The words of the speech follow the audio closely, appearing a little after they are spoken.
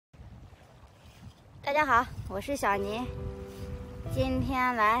大家好，我是小倪。今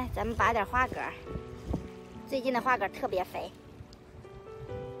天来咱们拔点花蛤。最近的花蛤特别肥，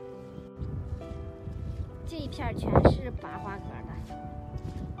这一片全是拔花蛤的，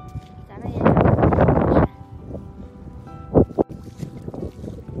咱们也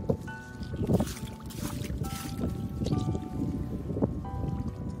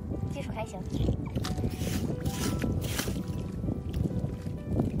技术还行。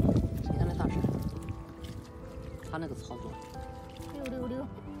谁家那大婶？他那个操作溜，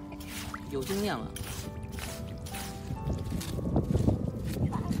有经验了。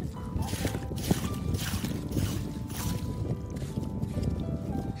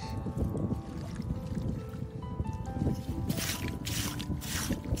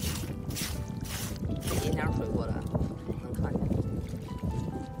阴天水过来能看见，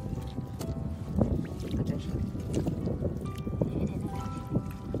还真是。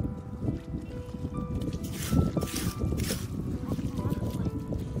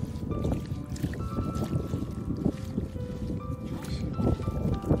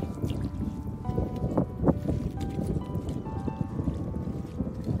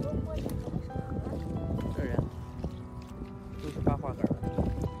这人都是拔花蛤的。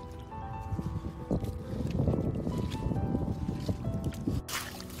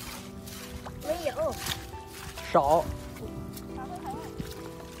没有，少。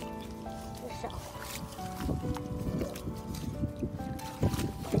少。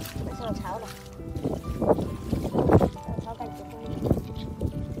我上潮了，上潮干几公里。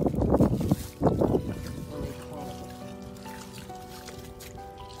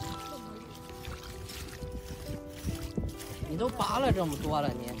你都拔了这么多了，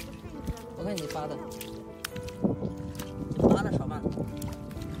你，我看你拔的，拔的少慢，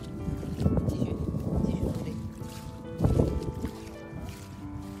继续努力。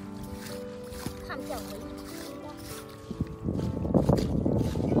看不见我一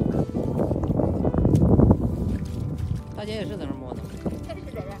大姐也是在那摸的，这是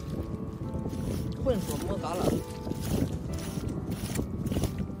在这儿。混水摸嘎了。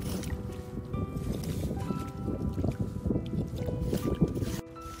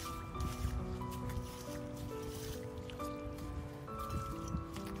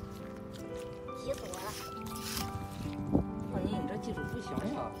急死我了！大妮，你这技术不行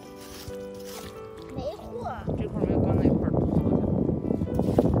呀，没货。这块没有刚那块多，好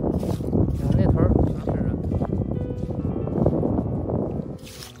像。那头全是人。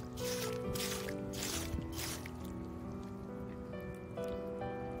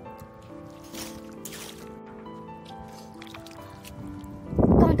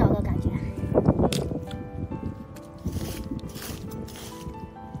刚找到感觉。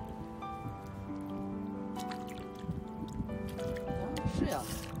是呀，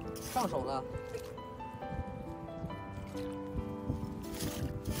上手了。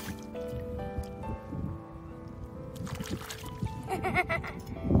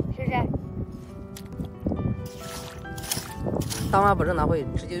是不是？当晚把这拿回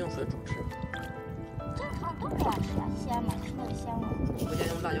直接用水煮吃。正常都这样吃啊，鲜嘛，吃那个香味。回家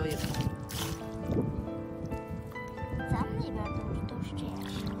用辣椒一炒。咱们那边都是这样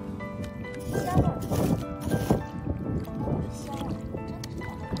吃，香味儿。是香味儿，真的是这样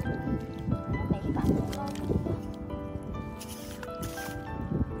的。每一把都高着。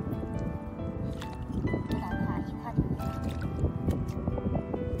不难看，一看就没了。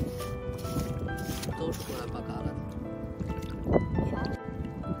都是过来拔嘎了的。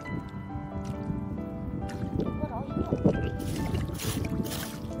多着一个。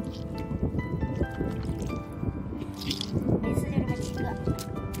每次就这么几个。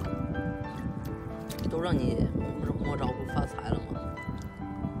都让你摸着不发财了吗？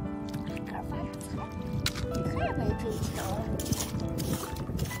这发啥财？太没追求了，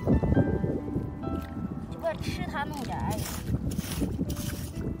就为了吃它弄点而已。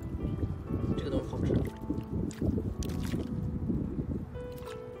这个东西好吃。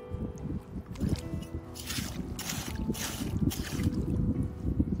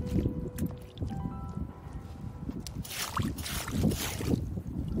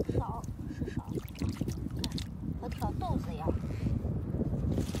少是少，和挑豆子一样。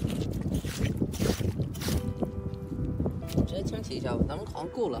直接清洗一下吧，咱们好像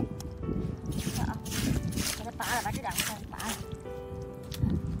够了。看啊，把它拔了，把这两个给拔了。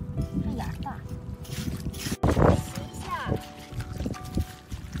这眼儿大。洗一下，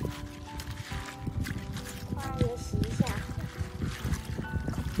花也洗一下。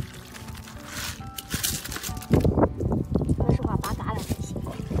说实话，拔嘎了才行。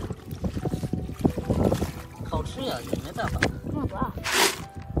好吃呀，你没办法。用多少？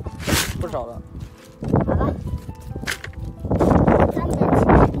不少了。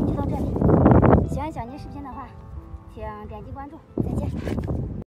请点击关注，再见。